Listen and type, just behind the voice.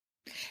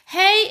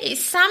Hey,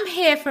 it's Sam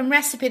here from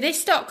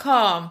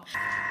RecipeThis.com.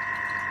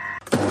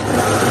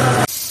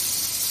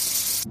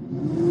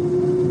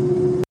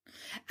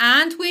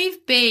 And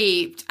we've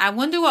beeped. I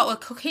wonder what we're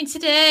cooking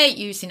today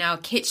using our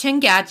kitchen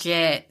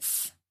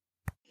gadgets.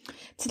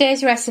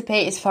 Today's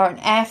recipe is for an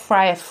air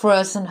fryer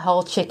frozen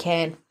whole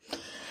chicken.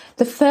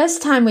 The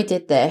first time we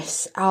did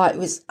this, it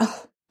was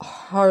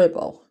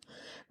horrible.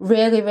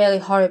 Really, really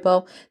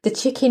horrible. The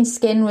chicken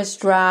skin was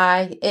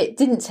dry. It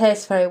didn't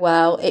taste very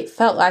well. It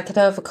felt like I'd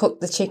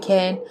overcooked the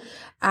chicken.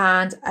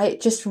 And it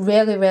just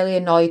really, really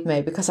annoyed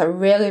me because I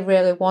really,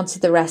 really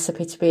wanted the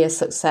recipe to be a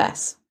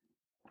success.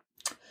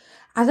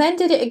 I then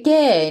did it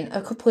again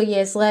a couple of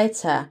years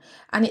later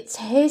and it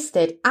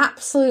tasted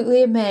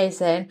absolutely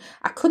amazing.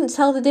 I couldn't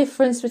tell the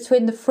difference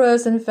between the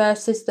frozen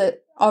versus the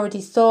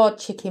already thawed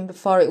chicken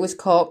before it was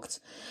cooked.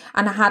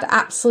 And I had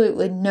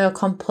absolutely no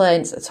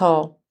complaints at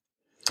all.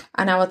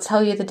 And I will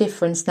tell you the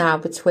difference now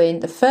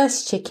between the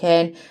first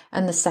chicken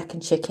and the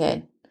second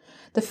chicken.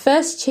 The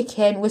first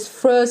chicken was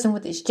frozen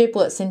with its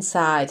giblets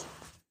inside.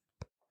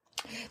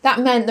 That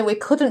meant that we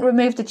couldn't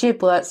remove the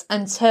giblets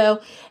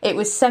until it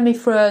was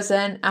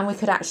semi-frozen and we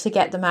could actually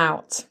get them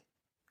out.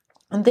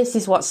 And this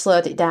is what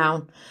slowed it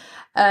down.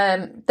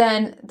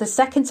 Then the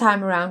second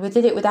time around, we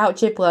did it without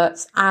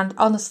giblets, and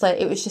honestly,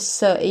 it was just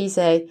so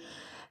easy.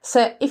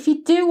 So if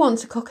you do want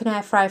to cook an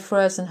air fry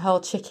frozen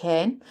whole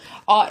chicken,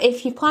 or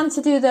if you plan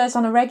to do those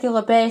on a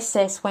regular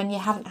basis when you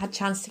haven't had a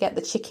chance to get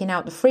the chicken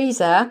out the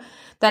freezer,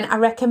 then I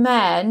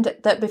recommend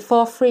that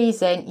before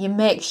freezing, you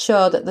make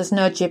sure that there's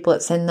no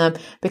giblets in them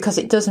because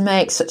it does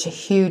make such a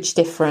huge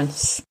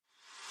difference.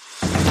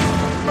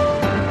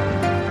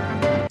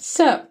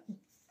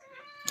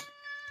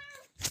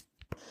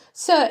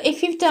 So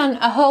if you've done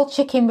a whole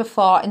chicken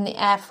before in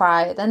the air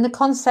fryer, then the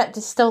concept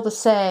is still the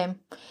same.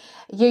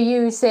 You're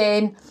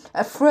using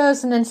a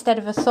frozen instead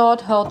of a thawed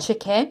whole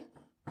chicken.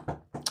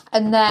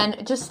 And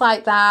then just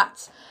like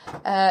that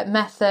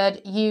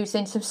method,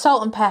 using some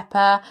salt and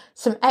pepper,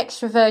 some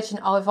extra virgin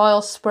olive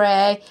oil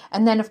spray.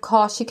 And then of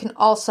course you can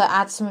also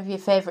add some of your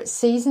favourite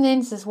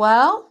seasonings as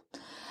well.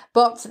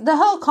 But the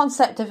whole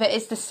concept of it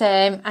is the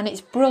same and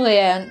it's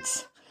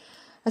brilliant.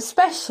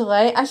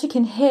 Especially, as you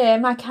can hear,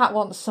 my cat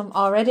wants some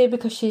already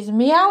because she's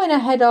meowing her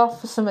head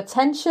off for some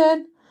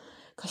attention.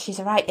 Because she's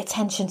a right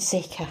attention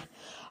seeker.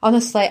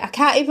 Honestly, I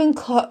can't even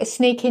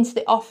sneak into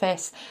the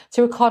office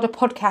to record a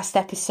podcast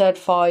episode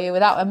for you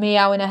without her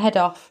meowing her head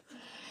off.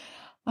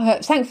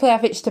 Thankfully,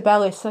 I've itched her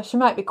belly, so she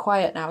might be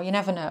quiet now. You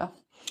never know.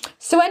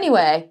 So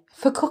anyway,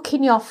 for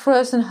cooking your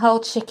frozen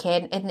whole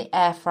chicken in the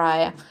air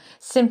fryer,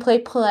 simply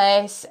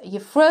place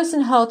your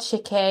frozen whole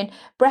chicken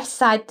breast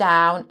side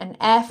down and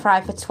air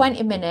fry for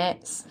 20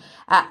 minutes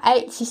at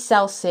 80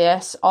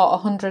 Celsius or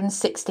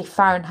 160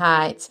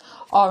 Fahrenheit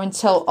or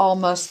until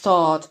almost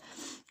thawed.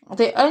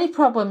 The only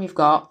problem you've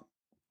got,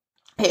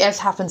 it has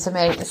happened to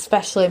me,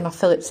 especially in my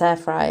Philips air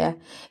fryer,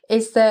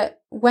 is that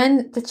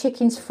when the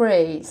chickens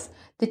freeze,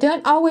 they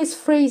don't always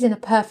freeze in a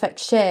perfect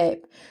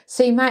shape.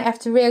 So you might have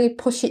to really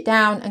push it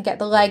down and get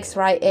the legs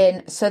right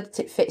in so that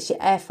it fits your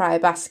air fryer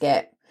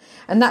basket.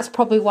 And that's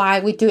probably why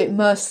we do it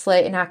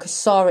mostly in our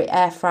Cosori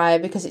air fryer,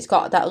 because it's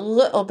got that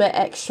little bit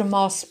extra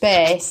more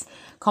space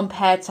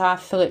compared to our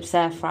Philips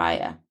air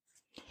fryer.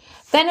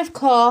 Then, of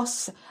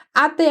course,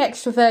 add the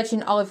extra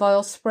virgin olive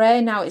oil spray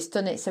now it's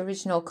done its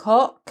original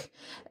cook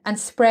and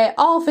spray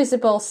all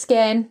visible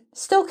skin,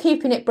 still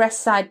keeping it breast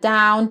side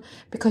down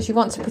because you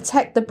want to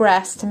protect the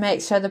breast to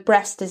make sure the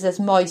breast is as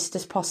moist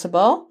as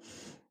possible.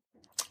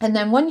 And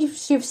then when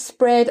you've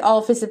sprayed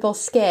all visible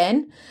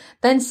skin,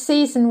 then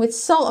season with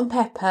salt and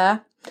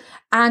pepper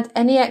and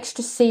any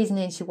extra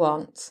seasonings you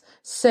want.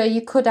 So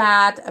you could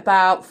add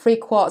about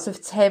 3/4 of a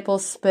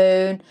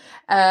tablespoon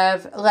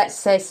of, let's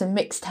say, some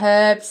mixed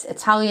herbs,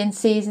 Italian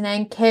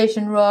seasoning,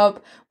 Cajun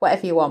rub,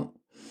 whatever you want.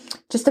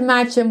 Just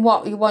imagine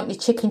what you want your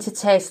chicken to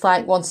taste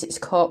like once it's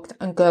cooked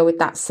and go with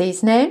that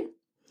seasoning.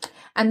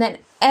 And then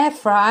air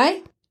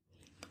fry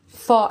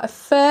for a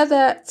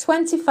further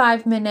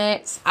 25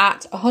 minutes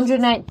at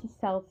 180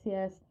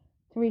 Celsius,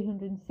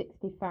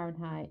 360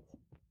 Fahrenheit.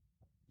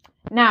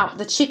 Now,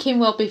 the chicken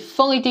will be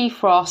fully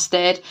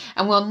defrosted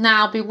and will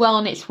now be well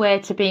on its way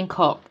to being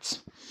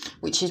cooked,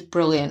 which is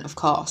brilliant, of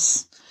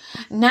course.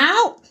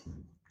 Now,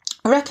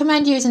 I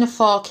recommend using a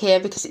fork here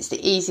because it's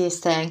the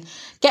easiest thing.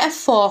 Get a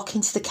fork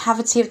into the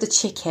cavity of the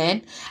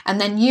chicken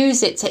and then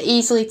use it to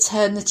easily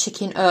turn the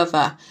chicken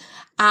over.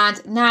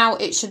 And now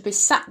it should be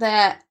sat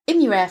there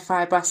in your air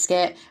fryer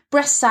basket,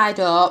 breast side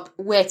up,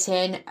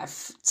 waiting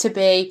to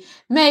be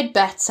made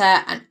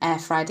better and air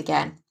fried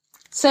again.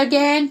 So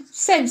again,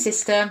 same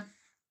system.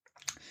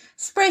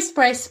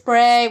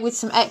 Spray with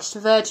some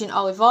extra virgin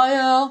olive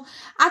oil,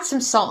 add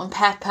some salt and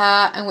pepper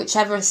and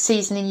whichever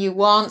seasoning you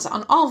want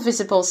on all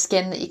visible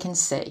skin that you can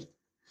see.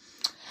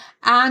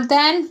 And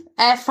then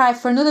air fry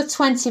for another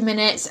 20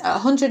 minutes at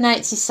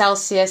 180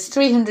 Celsius,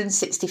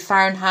 360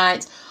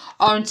 Fahrenheit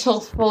or until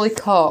fully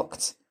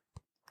cooked.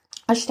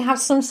 I should have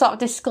some sort of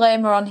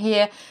disclaimer on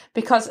here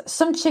because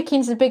some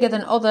chickens are bigger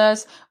than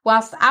others.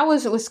 Whilst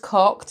ours was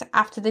cooked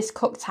after this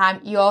cook time,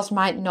 yours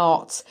might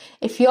not.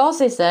 If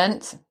yours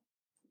isn't,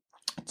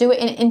 do it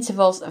in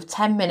intervals of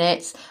 10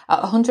 minutes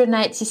at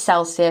 180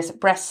 Celsius,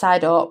 breast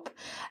side up,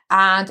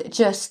 and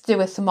just do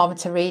a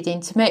thermometer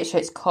reading to make sure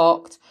it's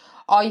cooked.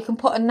 Or you can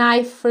put a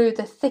knife through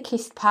the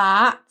thickest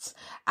part,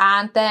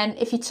 and then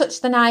if you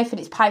touch the knife and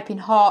it's piping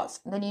hot,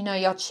 then you know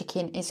your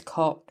chicken is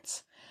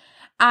cooked.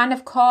 And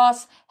of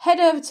course, head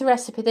over to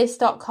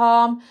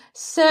recipethis.com,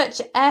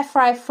 search air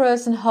fry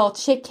frozen whole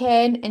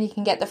chicken, and you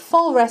can get the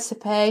full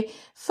recipe,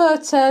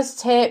 photos,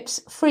 tips,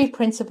 free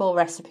printable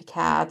recipe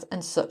cards,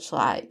 and such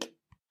like.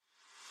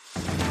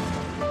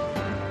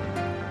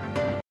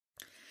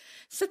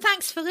 So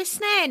thanks for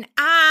listening,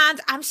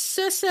 and I'm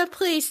so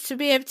pleased to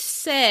be able to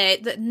say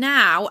that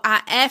now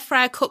our air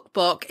fryer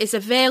cookbook is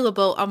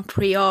available on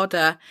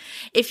pre-order.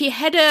 If you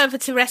head over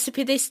to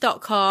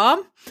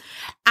recipethis.com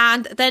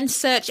and then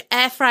search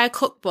air fryer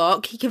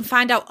cookbook, you can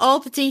find out all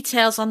the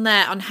details on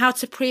there on how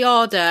to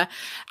pre-order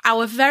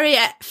our very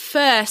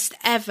first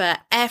ever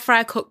air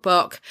fryer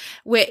cookbook,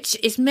 which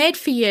is made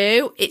for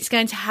you. It's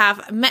going to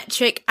have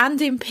metric and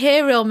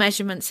imperial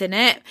measurements in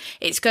it.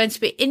 It's going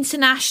to be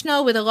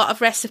international with a lot of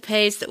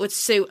recipes that would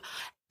suit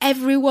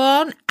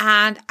everyone,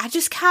 and I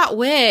just can't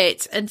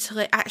wait until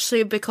it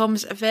actually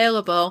becomes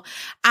available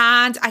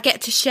and I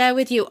get to share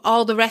with you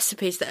all the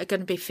recipes that are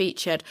going to be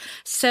featured.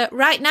 So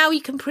right now you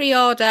can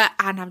pre-order,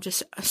 and I'm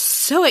just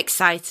so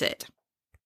excited.